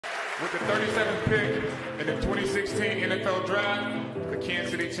With the 37th pick in the 2016 NFL Draft, the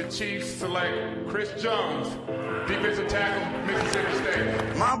Kansas City Chiefs select Chris Jones, defensive tackle, Mississippi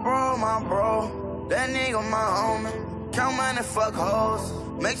State. My bro, that nigga my homie. Count money, fuck hoes.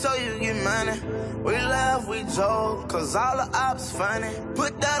 Make sure you get money. We laugh, we joke, cause all the ops funny.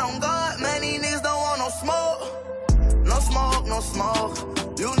 Put that on God, man, these niggas don't want no smoke. No smoke, no smoke.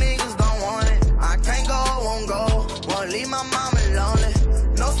 You niggas don't want it. I can't go, won't go. Won't leave my mama lonely.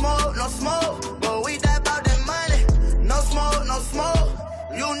 No smoke, but we die about that money. No smoke,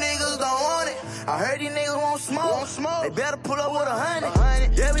 you niggas don't want it. I heard these niggas won't smoke. They better pull up with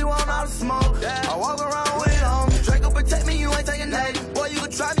 100. Yeah, we want all the smoke. I walk around with it on me. Draco protect me, you ain't taking nothing. Boy, you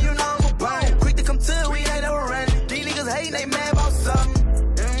can try me, you know I'm a bone. Quick to come to, we ain't never running. These niggas hating, they mad about something.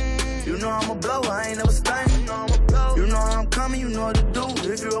 You know I'm a blow, I ain't never stunning. You know I'm coming, you know what to do.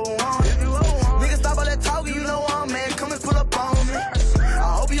 If you ever want it. Niggas stop all that talking, you know I'm man. Come and pull up on me.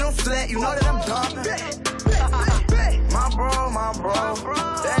 I hope you don't sweat, you know that I'm dumping. My bro,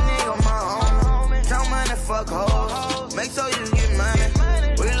 that nigga my homie. Count money, fuck hoes. Make sure you get money.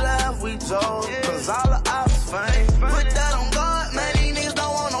 We laugh, we joke, cause all the ops funny. Put that on God, man, these niggas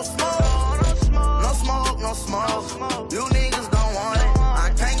don't want no smoke. No smoke, you niggas don't want it.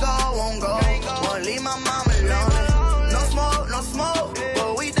 I can't go, won't go. Won't leave my mama lonely. No smoke,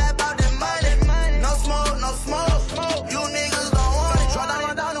 but we die about that money. No smoke, you niggas don't want it.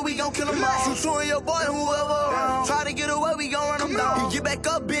 Try down and we gon' kill them all. Shoot you and your boy and whoever. Try to get away, we gon' run them down. Get back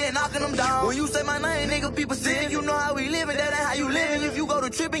up, bitch, knocking them down. When you say my name, nigga, people sick. You know how we living, that ain't how you living. If you go to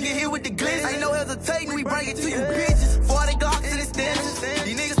trip and get hit with the glitz, ain't no hesitating, we bring it to you, bitches. 40 Glocks and extensions.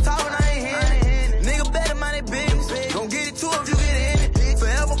 These niggas talking, I ain't hearing it. Nigga better mind their business. Gon' get it too if you get in it.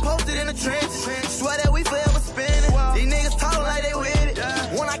 Forever posted in the trenches. Swear that we forever spinning. These niggas talking like they with it.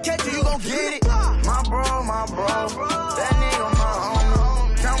 When I catch you, you gon' get it. My bro, that nigga my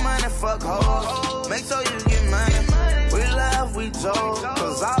homie. Count money, fuck hoes. Make sure you get money. We laugh, we joke,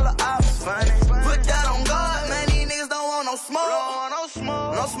 cause all the ops funny. Put that on God, man, these niggas don't want no smoke.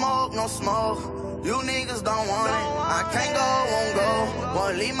 No smoke, you niggas don't want it. I can't go, won't go.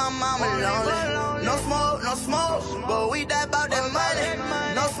 Won't leave my mama lonely. No smoke, but we die about that money.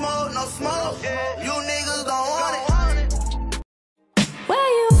 No smoke, you niggas don't want it.